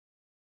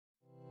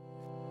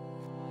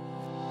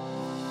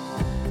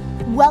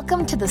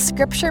Welcome to the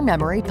Scripture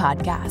Memory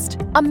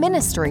Podcast, a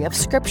ministry of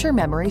Scripture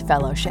Memory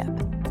Fellowship.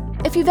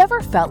 If you've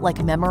ever felt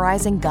like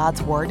memorizing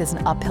God's Word is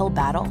an uphill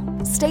battle,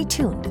 stay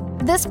tuned.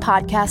 This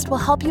podcast will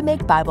help you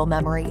make Bible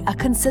memory a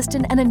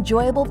consistent and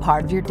enjoyable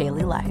part of your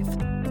daily life.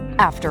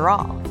 After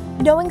all,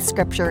 knowing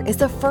Scripture is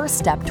the first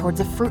step towards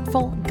a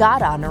fruitful,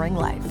 God-honoring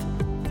life.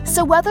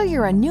 So whether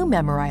you're a new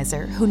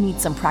memorizer who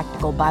needs some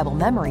practical Bible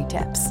memory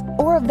tips,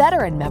 or a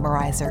veteran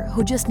memorizer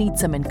who just needs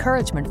some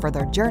encouragement for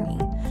their journey,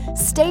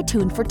 stay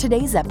tuned for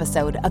today's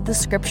episode of the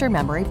Scripture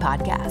Memory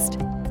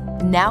Podcast.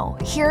 Now,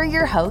 here are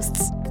your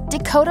hosts,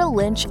 Dakota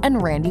Lynch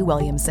and Randy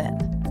Williamson.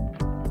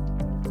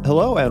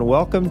 Hello, and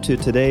welcome to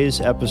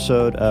today's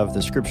episode of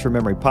the Scripture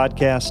Memory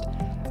Podcast.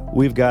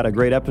 We've got a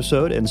great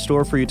episode in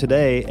store for you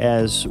today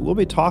as we'll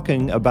be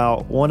talking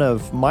about one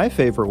of my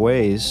favorite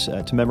ways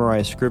to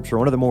memorize Scripture,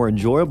 one of the more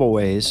enjoyable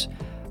ways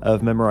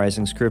of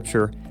memorizing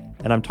Scripture,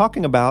 and I'm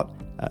talking about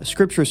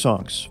Scripture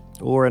songs,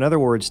 or in other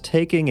words,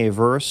 taking a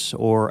verse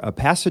or a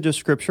passage of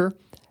Scripture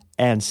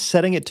and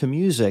setting it to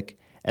music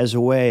as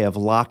a way of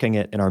locking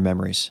it in our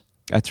memories.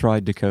 That's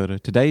right, Dakota.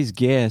 Today's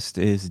guest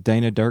is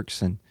Dana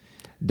Dirksen.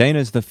 Dana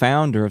is the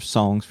founder of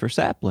Songs for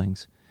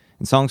Saplings.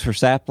 And Songs for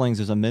Saplings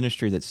is a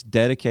ministry that's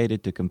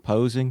dedicated to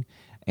composing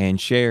and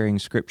sharing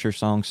Scripture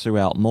songs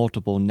throughout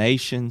multiple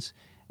nations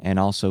and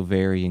also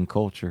varying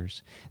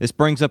cultures. This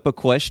brings up a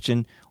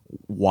question: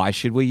 why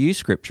should we use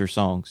Scripture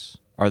songs?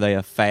 Are they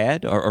a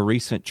fad or a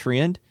recent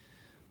trend?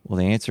 Well,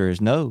 the answer is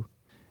no.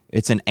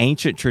 It's an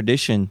ancient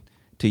tradition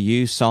to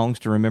use songs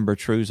to remember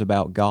truths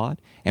about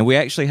God. And we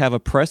actually have a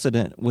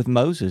precedent with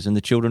Moses and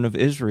the children of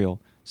Israel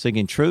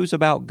singing truths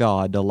about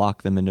God to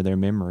lock them into their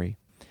memory.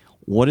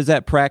 What does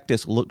that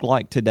practice look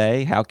like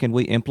today? How can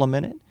we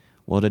implement it?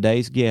 Well,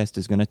 today's guest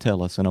is going to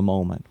tell us in a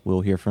moment.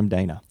 We'll hear from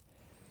Dana.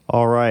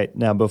 All right.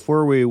 Now,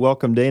 before we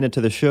welcome Dana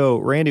to the show,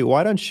 Randy,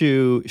 why don't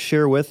you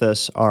share with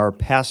us our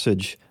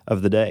passage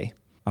of the day?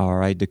 All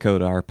right,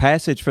 Dakota. Our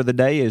passage for the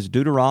day is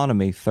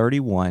Deuteronomy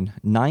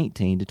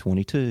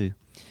 31:19-22.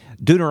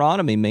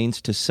 Deuteronomy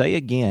means to say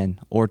again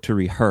or to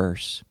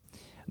rehearse.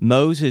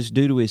 Moses,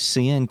 due to his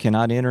sin,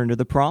 cannot enter into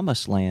the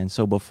promised land,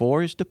 so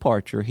before his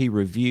departure, he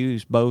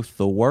reviews both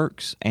the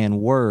works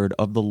and word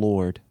of the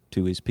Lord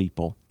to his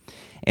people.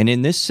 And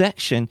in this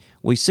section,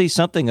 we see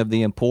something of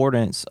the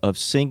importance of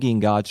singing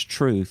God's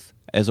truth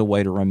as a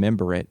way to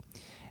remember it.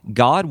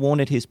 God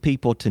wanted his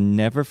people to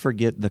never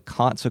forget the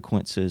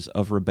consequences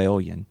of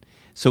rebellion,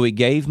 so he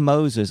gave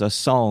Moses a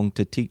song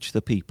to teach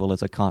the people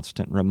as a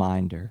constant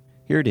reminder.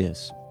 Here it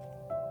is.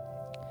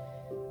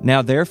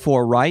 Now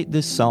therefore write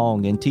this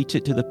song and teach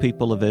it to the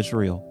people of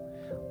Israel.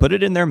 Put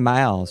it in their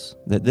mouths,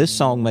 that this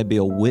song may be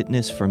a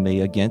witness for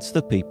me against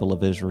the people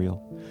of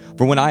Israel.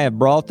 For when I have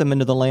brought them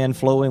into the land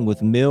flowing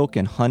with milk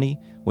and honey,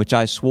 which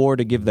I swore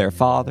to give their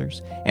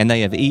fathers, and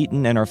they have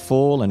eaten and are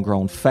full and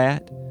grown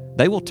fat,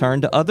 they will turn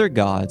to other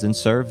gods and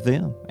serve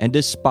them, and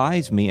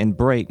despise me and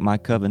break my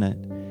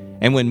covenant.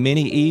 And when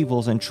many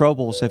evils and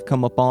troubles have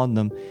come upon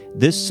them,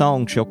 this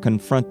song shall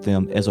confront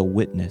them as a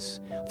witness,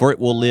 for it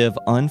will live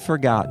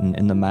unforgotten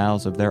in the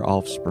mouths of their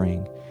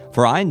offspring.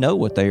 For I know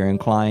what they are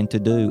inclined to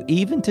do,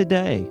 even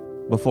today,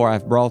 before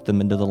I've brought them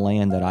into the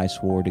land that I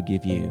swore to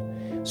give you.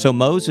 So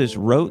Moses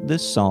wrote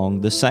this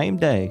song the same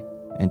day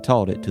and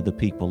taught it to the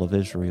people of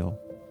Israel.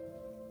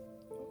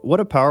 What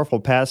a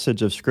powerful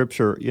passage of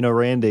Scripture. You know,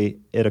 Randy,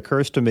 it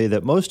occurs to me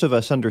that most of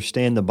us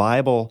understand the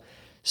Bible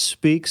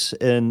speaks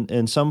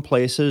in some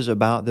places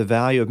about the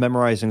value of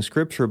memorizing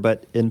Scripture,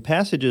 but in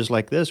passages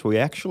like this, we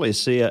actually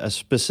see a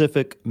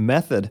specific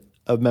method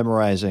of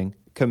memorizing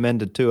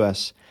commended to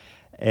us.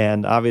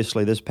 And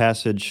obviously, this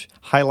passage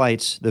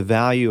highlights the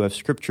value of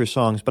Scripture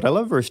songs. But I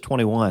love verse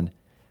 21,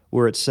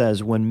 where it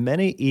says, "When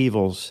many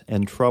evils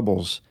and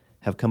troubles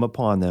have come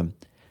upon them,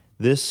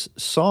 this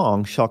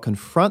song shall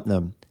confront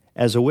them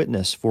as a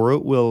witness, for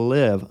it will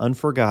live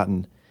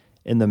unforgotten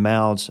in the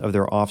mouths of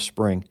their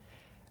offspring."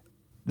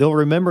 They'll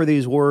remember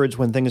these words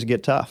when things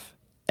get tough.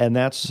 And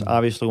that's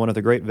obviously one of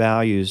the great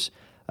values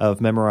of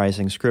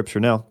memorizing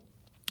Scripture. Now,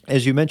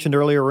 as you mentioned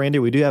earlier, Randy,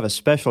 we do have a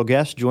special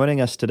guest joining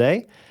us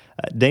today.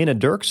 Dana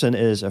Dirksen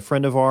is a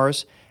friend of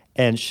ours,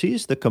 and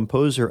she's the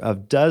composer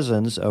of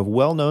dozens of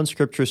well-known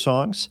Scripture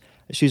songs.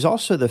 She's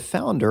also the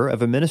founder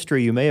of a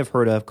ministry you may have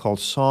heard of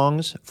called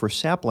Songs for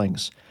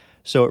Saplings.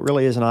 So it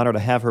really is an honor to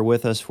have her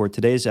with us for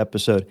today's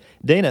episode.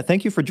 Dana,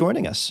 thank you for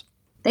joining us.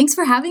 Thanks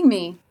for having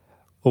me.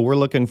 Well, we're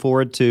looking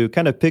forward to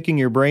kind of picking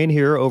your brain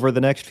here over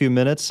the next few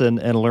minutes and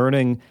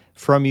learning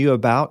from you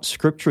about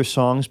Scripture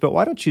songs. But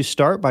why don't you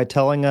start by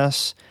telling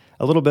us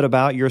a little bit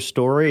about your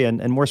story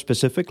and more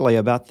specifically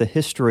about the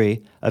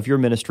history of your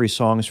ministry,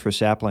 Songs for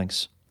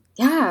Saplings?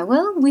 Yeah,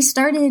 well, we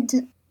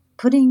started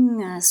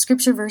putting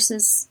Scripture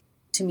verses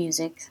to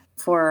music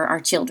for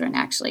our children,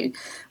 actually.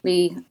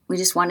 We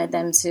just wanted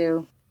them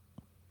to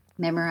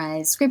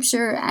memorize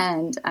Scripture,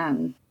 and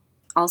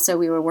also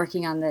we were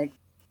working on the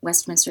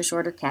Westminster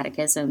Shorter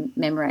Catechism,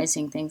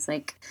 memorizing things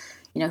like,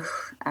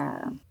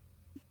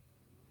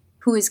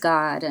 who is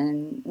God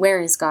and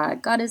where is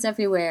God? God is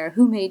everywhere.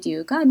 Who made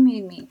you? God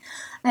made me.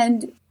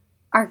 And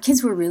our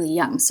kids were really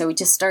young, so we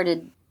just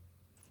started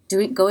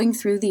going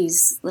through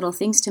these little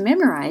things to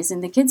memorize,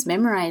 and the kids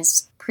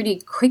memorized pretty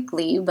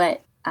quickly.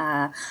 But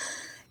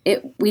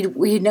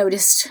we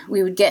noticed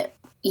we would get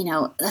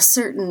a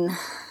certain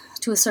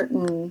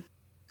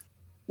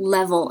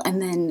level,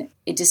 and then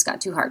it just got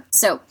too hard.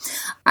 So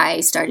I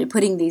started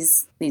putting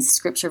these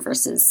scripture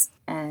verses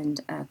and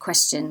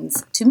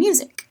questions to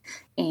music,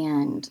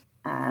 and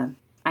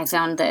I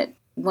found that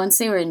once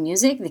they were in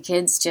music, the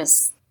kids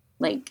just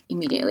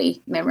immediately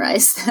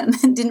memorized them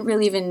and didn't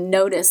really even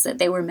notice that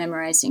they were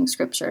memorizing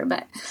scripture,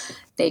 but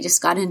they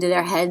just got into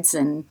their heads,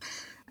 and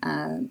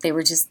they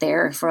were just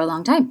there for a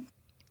long time.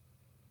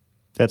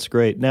 That's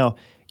great. Now,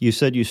 you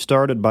said you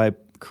started by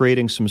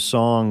creating some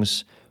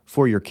songs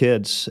for your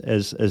kids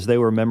as they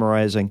were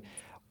memorizing.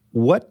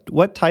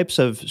 What types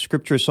of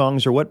scripture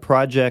songs or what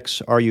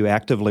projects are you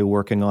actively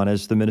working on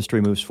as the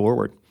ministry moves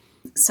forward?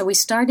 So we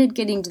started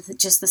getting to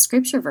just the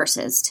scripture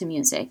verses to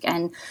music,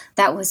 and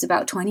that was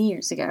about 20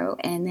 years ago.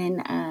 And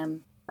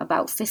then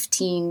about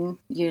 15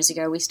 years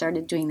ago, we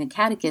started doing the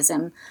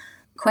catechism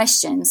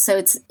questions. So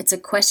it's a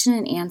question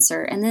and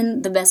answer, and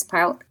then the best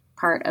part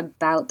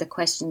about the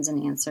questions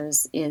and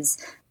answers is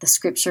the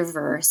scripture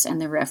verse and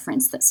the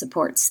reference that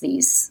supports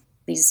these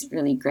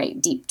really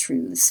great deep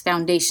truths,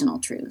 foundational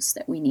truths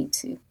that we need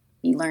to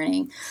be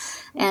learning.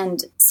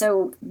 And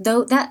so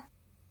though that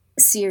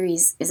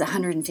series is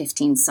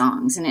 115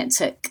 songs, and it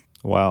took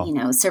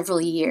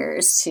several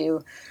years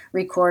to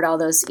record all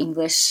those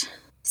English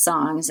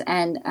songs.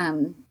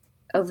 And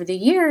over the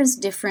years,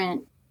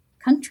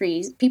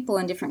 people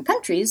in different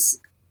countries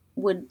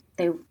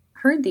they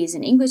heard these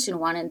in English and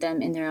wanted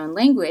them in their own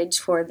language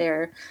for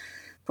their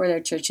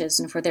churches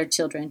and for their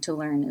children to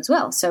learn as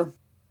well. So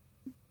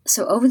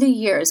over the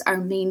years, our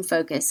main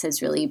focus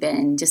has really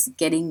been just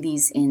getting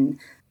these in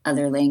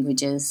other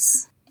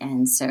languages.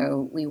 And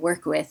so we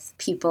work with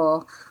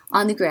people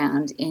on the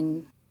ground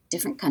in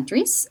different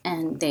countries,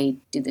 and they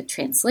do the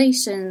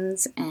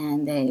translations,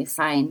 and they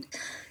find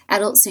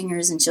adult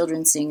singers and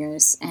children's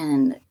singers,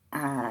 and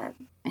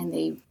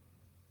they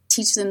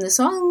teach them the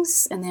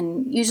songs. And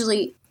then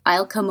usually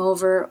I'll come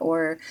over,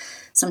 or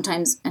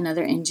sometimes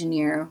another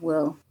engineer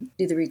will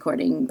do the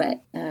recording.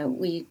 But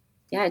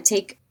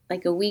take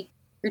a week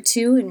or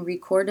two and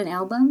record an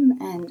album,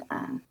 and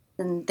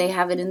then they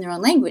have it in their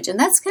own language. And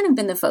that's kind of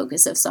been the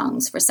focus of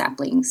Songs for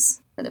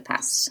Saplings for the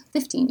past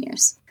 15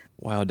 years.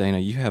 Wow, Dana,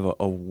 you have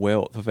a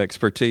wealth of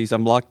expertise.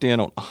 I'm locked in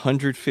on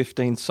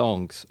 115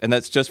 songs, and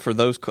that's just for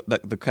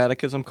the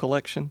Catechism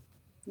collection?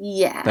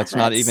 Yeah. That's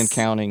not even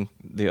counting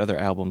the other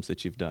albums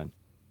that you've done?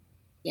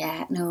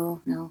 Yeah,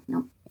 no.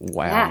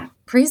 Wow. Yeah,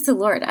 praise the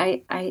Lord.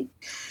 I'm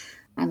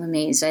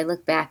amazed. I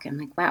look back, I'm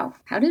like, wow,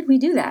 how did we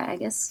do that? I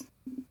guess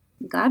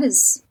God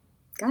is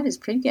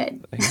pretty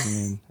good.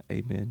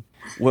 Amen.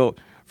 Well,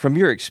 from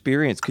your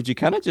experience, could you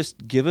kind of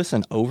just give us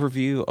an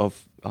overview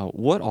of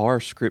what are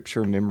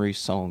scripture memory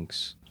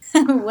songs?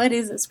 What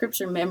is a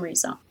scripture memory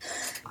song?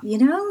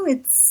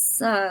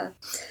 It's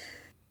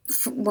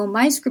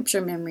my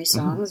scripture memory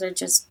songs are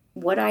just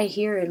what I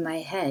hear in my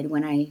head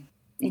when I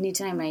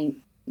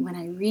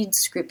read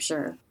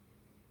scripture.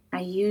 I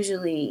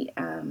usually,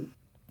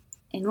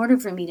 in order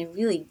for me to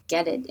really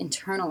get it,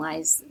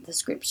 internalize the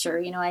scripture,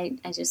 I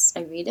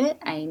read it,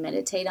 I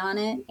meditate on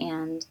it,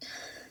 and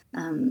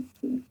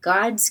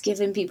God's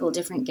given people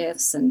different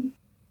gifts, and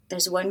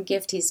there's one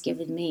gift He's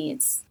given me.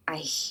 It's I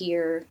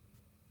hear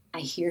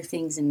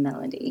things in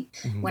melody.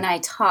 Mm-hmm. When I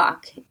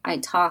talk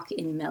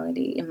in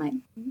melody.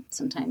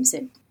 Sometimes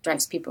it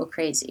drives people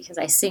crazy because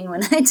I sing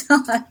when I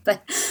talk,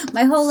 but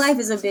my whole life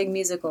is a big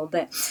musical.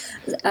 But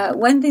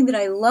one thing that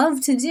I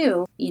love to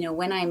do,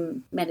 when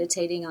I'm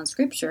meditating on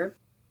scripture,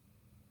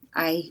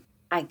 I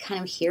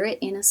kind of hear it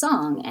in a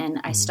song, and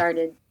I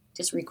started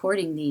just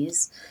recording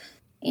these.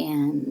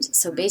 And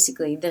so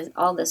basically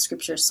all the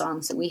scripture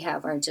songs that we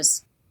have are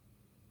just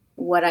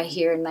what I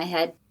hear in my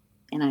head,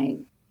 and I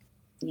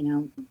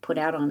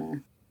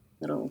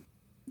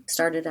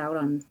started out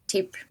on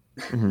tape,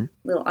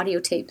 little audio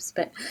tapes,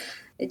 but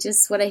it's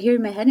just what I hear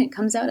in my head, and it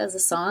comes out as a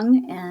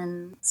song,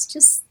 and it's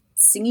just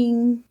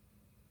singing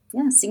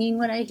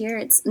what I hear.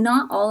 It's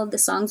not all of the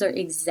songs are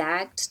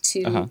exact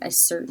to a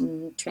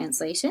certain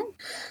translation,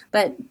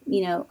 but,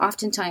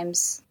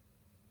 oftentimes,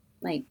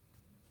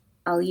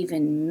 I'll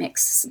even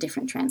mix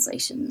different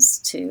translations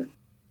to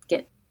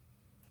get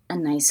a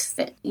nice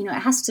fit. It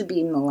has to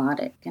be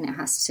melodic, and it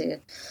has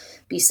to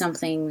be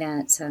something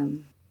that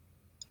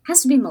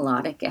has to be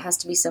melodic. It has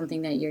to be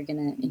something that you're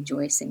going to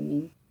enjoy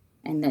singing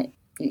and that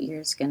your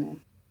ear's going to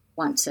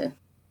want to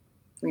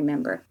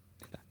remember.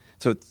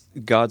 So it's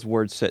God's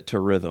word set to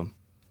rhythm.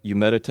 You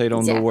meditate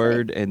on the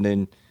word, and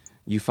then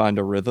you find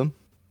a rhythm,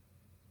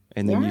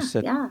 and then you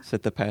set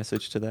the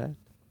passage to that.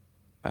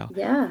 Wow.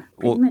 Yeah,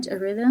 pretty much a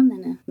rhythm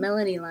and a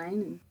melody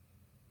line.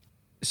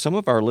 Some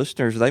of our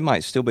listeners, they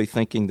might still be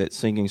thinking that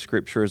singing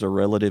scripture is a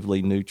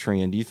relatively new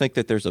trend. Do you think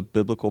that there's a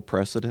biblical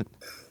precedent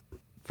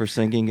for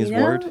singing His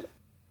word?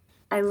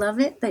 I love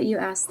it that you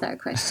asked that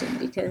question,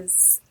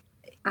 because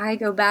I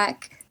go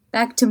back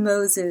back to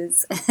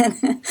Moses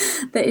and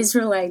the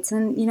Israelites.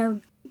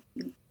 And,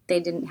 they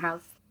didn't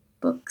have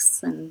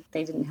books and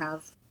they didn't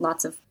have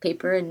lots of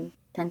paper and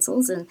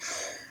pencils, and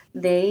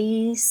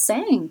they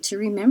sang to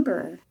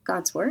remember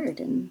God's word.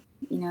 And,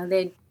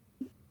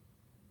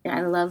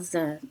 I love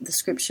the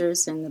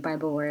scriptures in the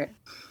Bible where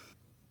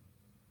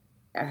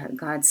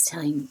God's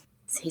telling,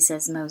 he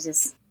says,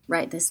 Moses,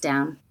 write this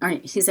down. Or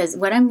he says,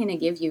 what I'm going to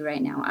give you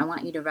right now, I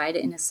want you to write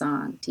it in a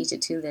song, teach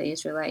it to the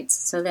Israelites,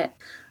 so that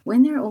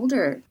when they're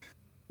older,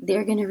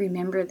 they're going to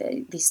remember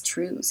these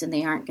truths and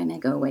they aren't going to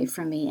go away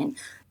from me. And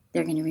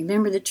they're going to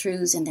remember the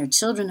truths, and their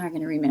children are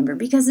going to remember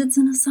because it's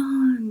in a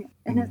song.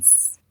 And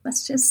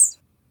that's just,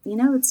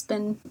 it's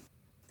been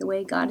the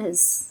way God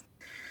has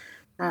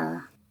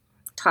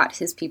taught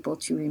his people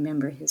to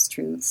remember his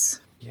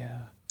truths. Yeah.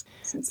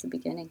 Since the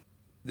beginning.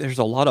 There's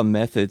a lot of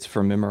methods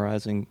for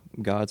memorizing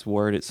God's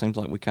word. It seems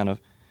like we kind of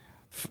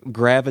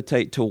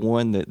gravitate to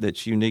one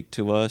that's unique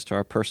to us, to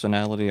our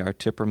personality, our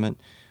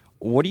temperament.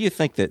 What do you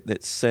think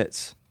that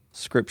sets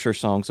scripture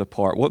songs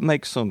apart? What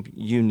makes them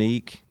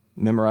unique,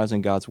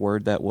 memorizing God's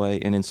word that way,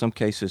 and in some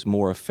cases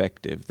more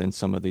effective than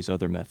some of these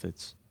other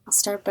methods? I'll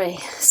start by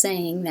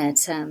saying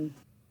that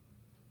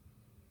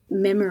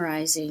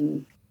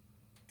memorizing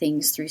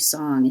things through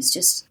song is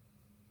just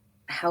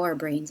how our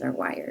brains are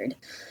wired.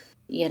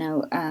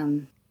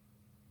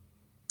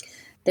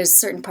 There's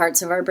certain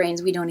parts of our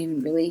brains we don't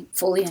even really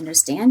fully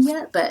understand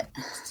yet, but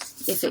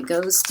if it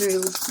goes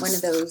through one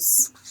of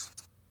those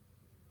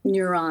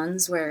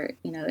neurons where,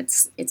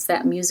 it's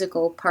that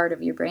musical part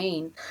of your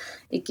brain,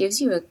 it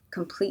gives you a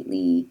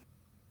completely,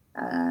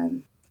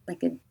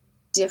 like a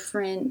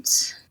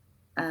different,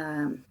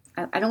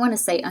 I don't want to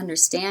say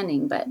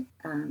understanding, but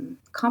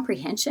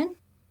comprehension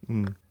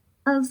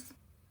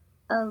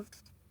of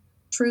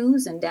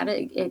truths and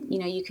data.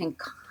 You can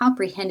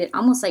comprehend it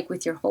almost like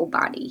with your whole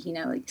body.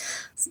 Like,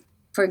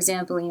 for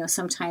example,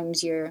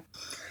 sometimes if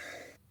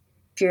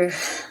you're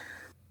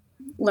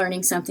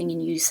learning something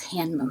and you use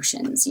hand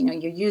motions, you're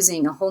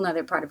using a whole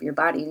nother part of your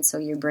body, and so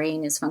your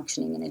brain is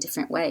functioning in a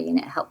different way, and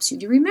it helps you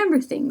to remember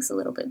things a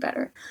little bit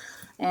better.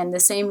 And the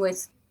same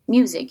with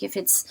music. If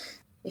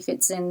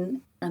it's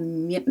in a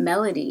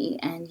melody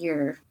and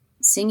you're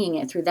singing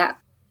it through that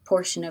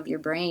portion of your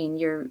brain,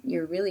 you're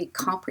really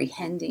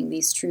comprehending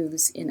these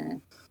truths at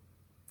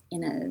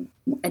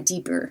a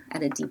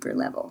deeper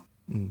level.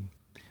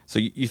 So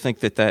you think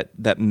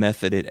that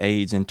method, it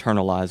aids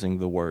internalizing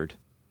the word?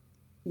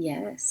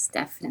 Yes,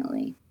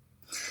 definitely.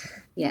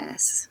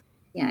 Yes.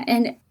 Yeah.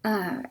 And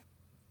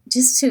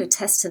just to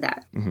attest to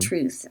that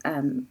truth,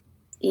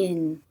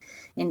 in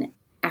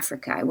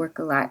Africa, I work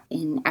a lot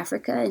in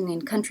Africa and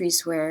in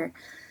countries where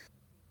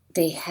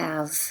they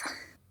have,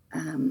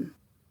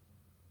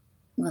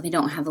 they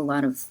don't have a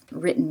lot of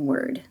written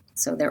word,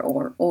 so they're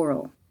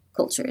oral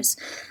cultures.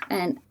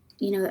 And,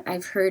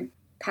 I've heard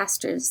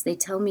pastors, they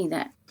tell me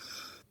that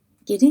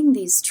getting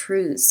these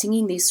truths,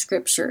 singing these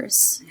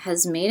scriptures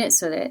has made it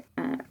so that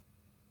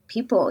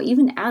people,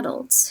 even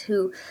adults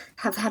who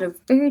have had a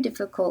very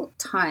difficult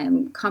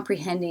time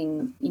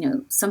comprehending,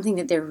 something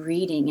that they're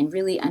reading and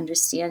really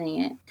understanding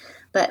it.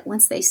 But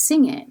once they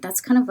sing it, that's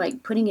kind of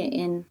like putting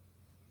it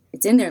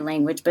it's in their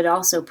language, but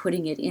also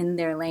putting it in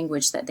their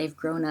language that they've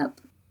grown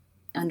up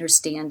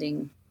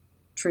understanding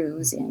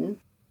truths in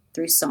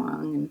through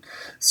song and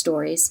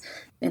stories.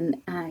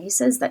 And he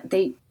says that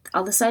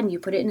all of a sudden you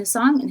put it in a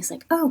song and it's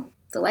like, oh,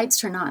 the lights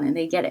turn on and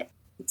they get it.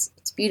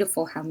 It's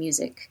beautiful how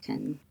music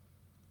can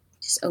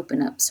just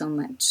open up so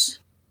much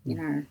in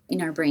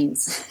our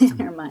brains,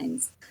 in our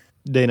minds.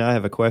 Dana, I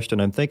have a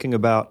question. I'm thinking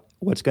about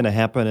what's going to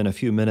happen in a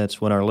few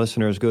minutes when our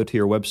listeners go to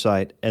your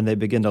website and they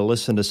begin to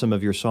listen to some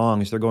of your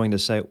songs. They're going to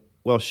say,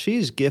 well,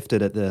 she's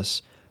gifted at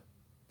this,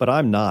 but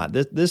I'm not.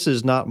 This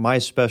is not my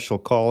special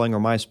calling or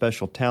my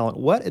special talent.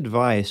 What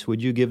advice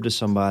would you give to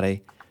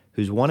somebody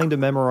who's wanting to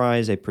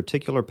memorize a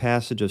particular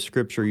passage of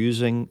Scripture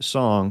using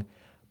song,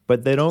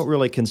 but they don't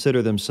really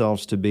consider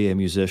themselves to be a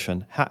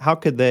musician? How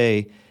could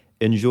they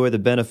enjoy the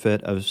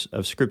benefit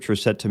of Scripture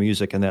set to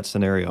music in that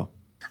scenario?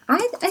 I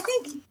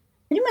think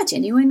pretty much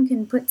anyone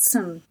can put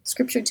some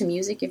Scripture to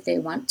music if they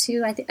want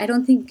to. I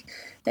don't think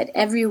that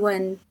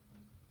everyone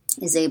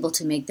is able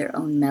to make their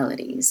own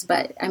melodies,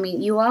 but I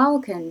mean, you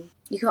all can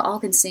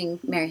sing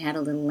 "Mary Had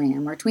a Little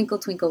Lamb" or "Twinkle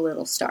Twinkle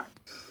Little Star."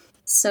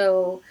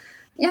 So,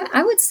 yeah,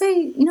 I would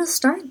say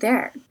start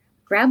there.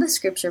 Grab a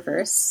Scripture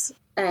verse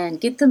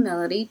and get the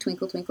melody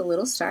 "Twinkle Twinkle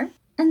Little Star"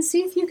 and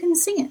see if you can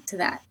sing it to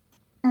that,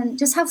 and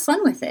just have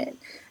fun with it.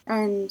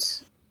 And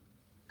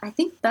I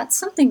think that's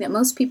something that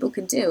most people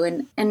could do.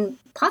 And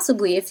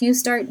possibly if you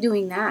start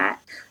doing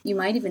that, you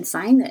might even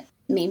find that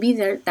maybe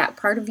that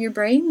part of your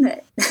brain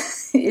that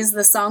is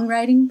the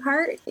songwriting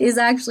part is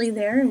actually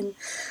there, and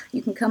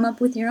you can come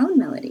up with your own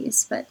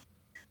melodies. But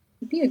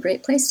it'd be a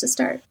great place to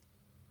start.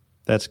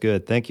 That's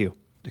good. Thank you.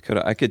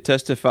 Dakota, I could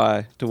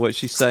testify to what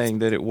she's saying,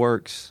 that it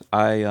works.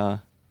 I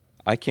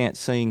can't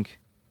sing,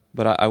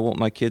 but I want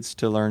my kids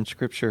to learn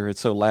Scripture. And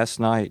so last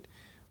night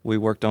we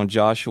worked on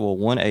Joshua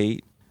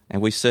 1:8,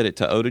 and we set it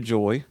to "Oh to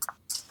Joy."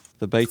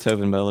 the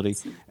Beethoven melody,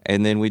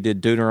 and then we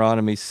did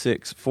Deuteronomy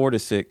 6,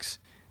 4-6,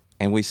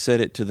 and we set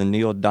it to the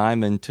Neil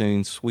Diamond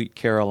tune, Sweet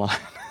Caroline.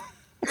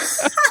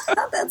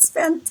 That's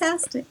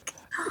fantastic.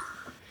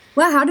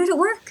 Wow, how did it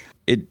work?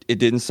 It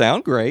didn't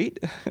sound great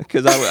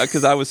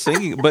because I was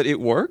singing, but it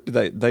worked.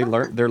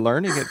 They're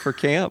learning it for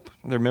camp.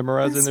 They're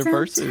memorizing their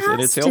verses,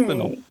 and it's helping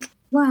them.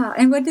 Wow!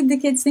 And what did the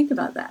kids think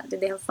about that?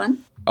 Did they have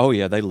fun? Oh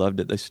yeah, they loved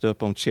it. They stood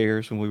up on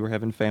chairs when we were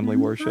having family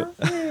worship.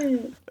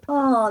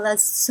 Oh,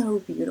 that's so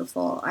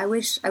beautiful. I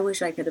wish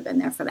I could have been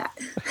there for that.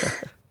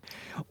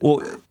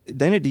 Well,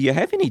 Dana, do you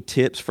have any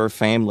tips for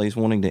families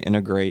wanting to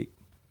integrate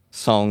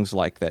songs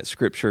like that,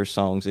 scripture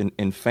songs,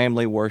 in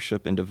family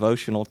worship, in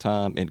devotional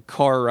time, in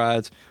car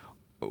rides?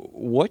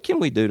 What can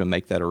we do to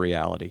make that a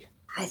reality?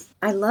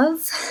 I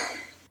love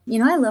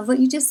what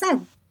you just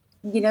said.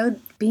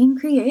 Being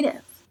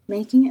creative,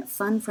 making it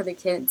fun for the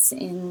kids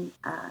in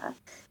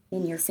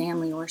your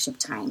family worship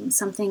time.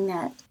 Something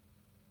that,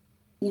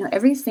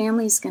 every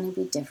family is going to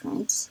be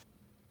different.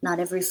 Not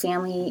every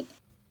family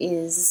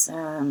is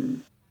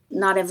going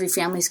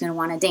to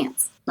want to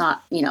dance.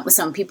 Not, with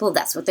some people,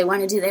 that's what they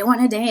want to do. They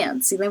want to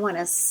dance. They want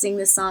to sing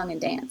the song and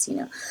dance,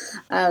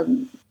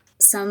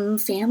 Some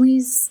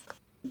families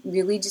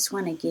really just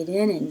want to get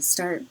in and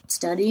start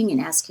studying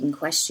and asking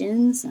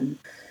questions. And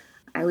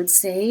I would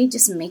say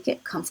just make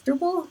it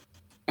comfortable.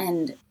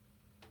 And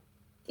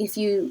if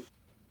you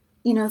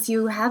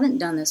haven't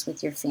done this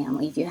with your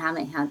family, if you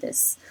haven't had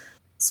this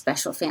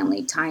special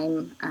family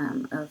time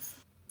of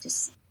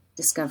just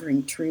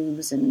discovering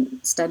truths and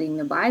studying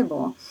the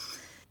Bible,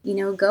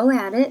 go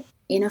at it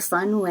in a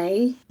fun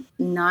way,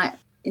 not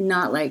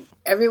like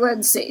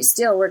everyone stay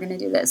still, we're going to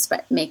do this,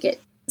 but make it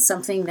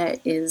something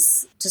that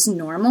is just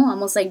normal,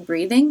 almost like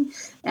breathing.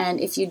 And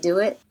if you do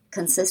it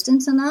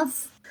consistent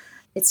enough,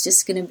 it's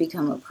just going to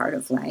become a part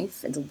of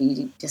life. It'll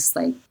be just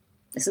like,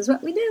 this is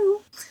what we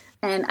do.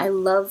 And I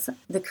love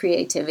the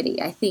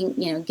creativity. I think,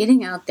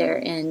 getting out there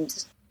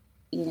and,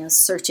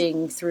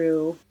 searching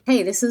through,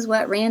 hey, this is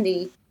what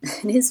Randy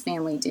and his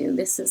family do.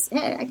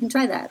 Hey, I can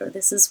try that. Or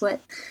this is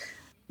what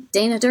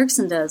Dana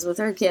Dirksen does with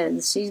her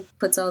kids. She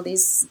puts all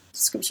these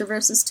scripture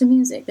verses to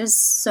music. There's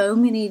so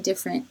many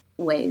different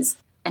ways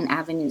and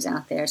avenues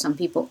out there. Some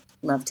people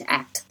love to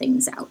act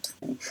things out.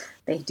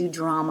 They do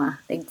drama.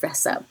 They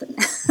dress up.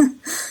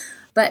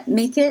 But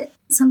make it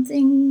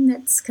something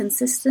that's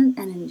consistent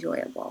and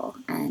enjoyable.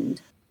 And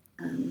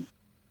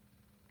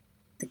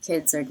the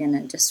kids are going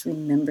to just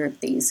remember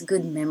these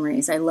good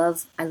memories. I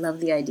love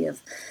the idea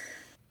of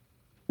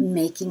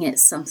making it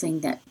something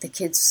that the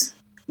kids,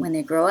 when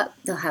they grow up,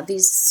 they'll have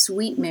these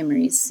sweet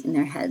memories in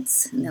their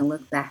heads, and they'll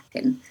look back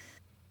and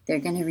they're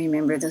going to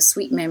remember those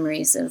sweet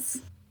memories of,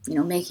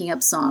 making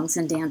up songs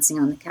and dancing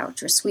on the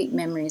couch, or sweet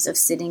memories of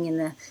sitting in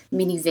the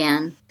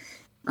minivan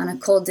on a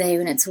cold day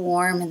when it's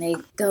warm, and they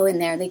go in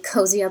there, they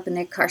cozy up in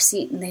their car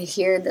seat, and they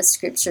hear the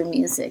scripture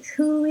music.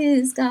 Who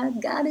is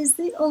God? God is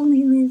the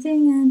only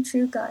living and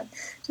true God.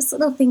 Just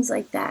little things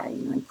like that,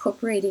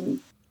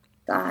 incorporating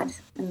God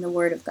and the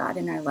Word of God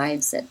in our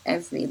lives at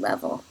every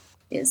level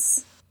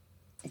it's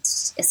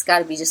got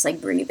to be just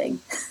like breathing.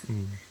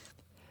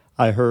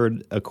 I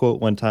heard a quote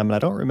one time, and I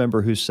don't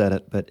remember who said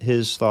it, but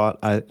his thought,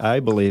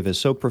 I believe, is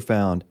so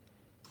profound.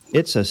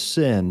 It's a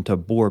sin to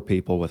bore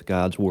people with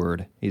God's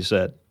Word, he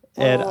said.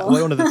 And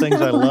one of the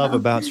things I love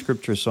about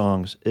Scripture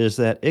songs is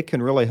that it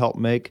can really help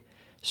make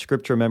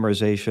Scripture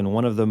memorization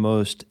one of the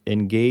most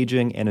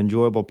engaging and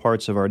enjoyable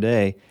parts of our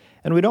day.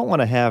 And we don't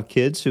want to have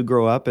kids who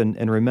grow up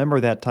and remember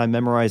that time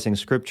memorizing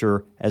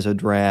Scripture as a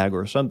drag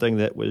or something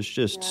that was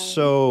just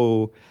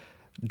so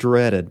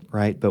dreaded,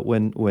 right? But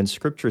when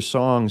Scripture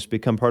songs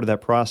become part of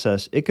that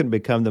process, it can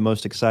become the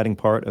most exciting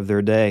part of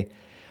their day.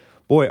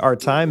 Boy, our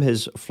time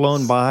has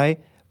flown by.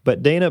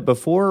 But Dana,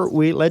 before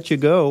we let you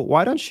go,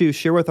 why don't you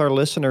share with our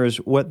listeners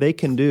what they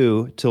can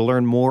do to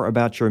learn more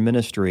about your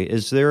ministry?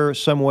 Is there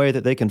some way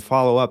that they can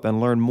follow up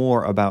and learn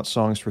more about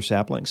Songs for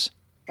Saplings?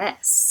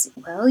 Yes.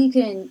 Well, you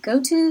can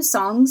go to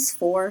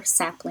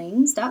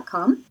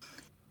songsforsaplings.com,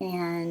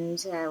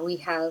 and we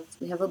have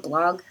a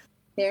blog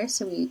there,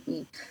 so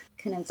we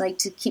kind of like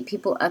to keep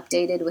people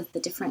updated with the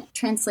different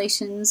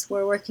translations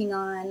we're working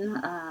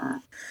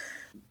on.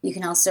 You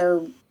can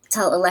also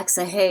tell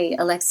Alexa, hey,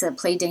 Alexa,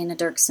 play Dana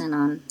Dirksen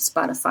on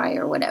Spotify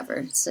or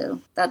whatever.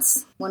 So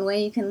that's one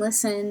way you can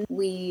listen.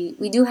 We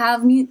do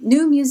have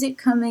new music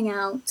coming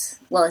out.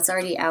 Well, it's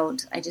already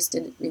out. I just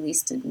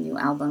released a new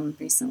album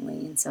recently.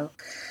 And so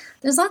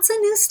there's lots of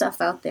new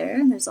stuff out there.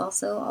 And there's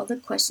also all the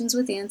questions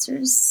with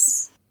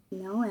answers,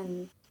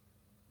 and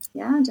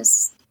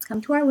just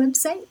come to our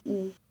website,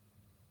 and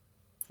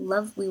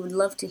we would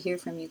love to hear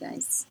from you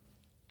guys.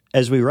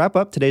 As we wrap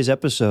up today's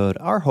episode,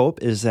 our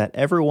hope is that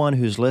everyone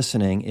who's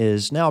listening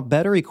is now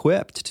better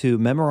equipped to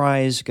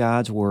memorize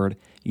God's Word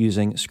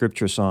using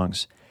Scripture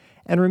songs.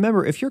 And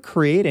remember, if you're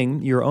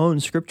creating your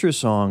own Scripture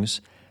songs,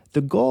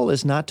 the goal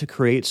is not to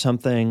create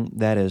something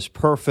that is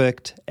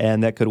perfect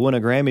and that could win a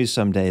Grammy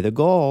someday. The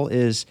goal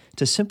is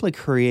to simply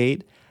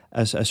create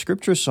a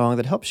Scripture song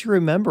that helps you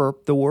remember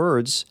the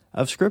words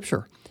of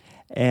Scripture.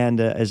 And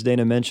as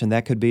Dana mentioned,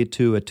 that could be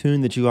to a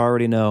tune that you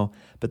already know,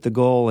 but the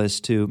goal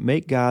is to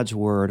make God's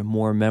Word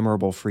more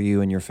memorable for you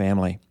and your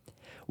family.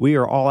 We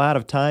are all out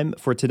of time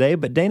for today,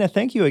 but Dana,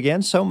 thank you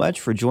again so much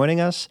for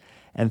joining us,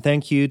 and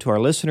thank you to our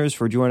listeners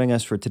for joining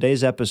us for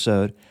today's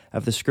episode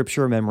of the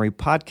Scripture Memory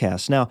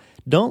Podcast. Now,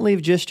 don't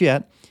leave just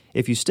yet.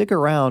 If you stick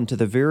around to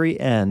the very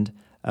end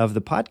of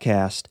the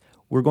podcast,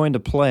 we're going to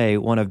play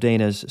one of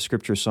Dana's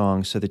Scripture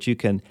songs so that you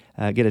can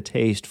get a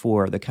taste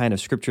for the kind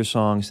of Scripture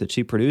songs that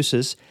she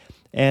produces.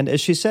 And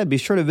as she said, be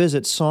sure to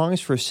visit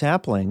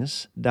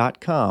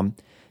songsforsaplings.com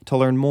to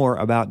learn more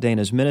about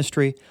Dana's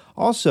ministry.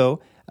 Also,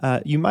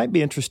 you might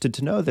be interested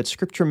to know that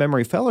Scripture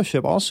Memory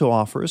Fellowship also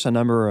offers a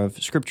number of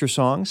Scripture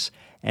songs,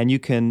 and you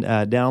can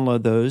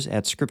download those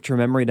at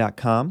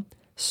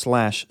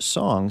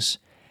scripturememory.com/songs.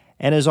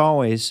 And as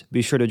always,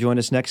 be sure to join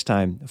us next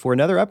time for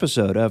another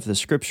episode of the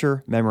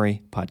Scripture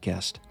Memory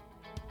Podcast.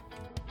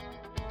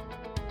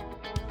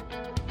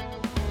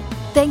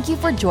 Thank you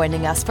for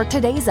joining us for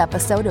today's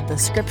episode of the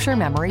Scripture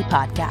Memory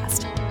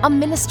Podcast, a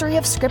ministry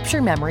of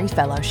Scripture Memory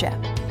Fellowship.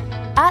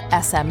 At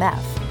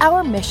SMF,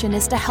 our mission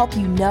is to help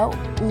you know,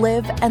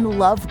 live, and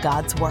love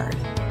God's Word.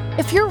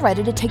 If you're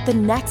ready to take the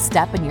next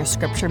step in your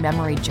Scripture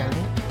Memory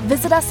journey,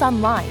 visit us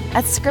online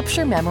at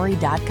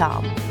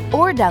scripturememory.com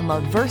or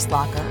download Verse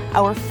Locker,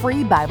 our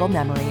free Bible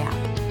memory app.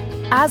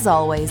 As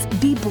always,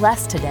 be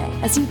blessed today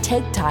as you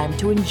take time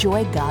to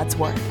enjoy God's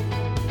Word.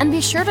 And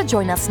be sure to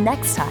join us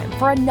next time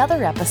for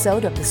another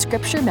episode of the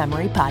Scripture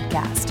Memory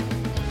Podcast.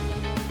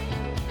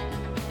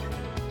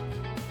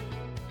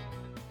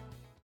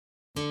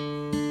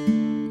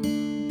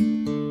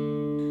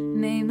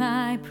 May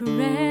my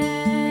prayer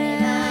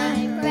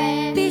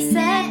be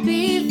set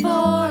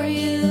before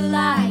you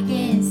like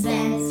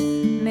incense.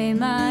 May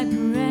my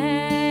prayer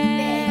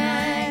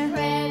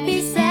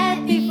be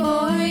set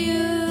before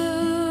you.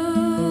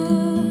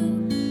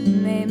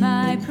 May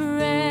my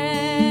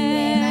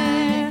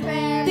prayer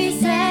be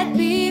set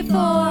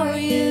before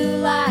you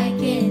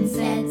like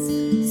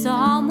incense.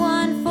 Psalm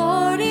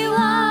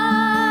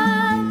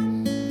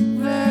 141,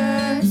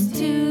 verse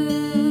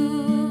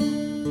 2.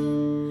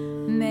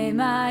 May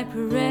my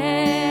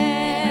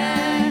prayer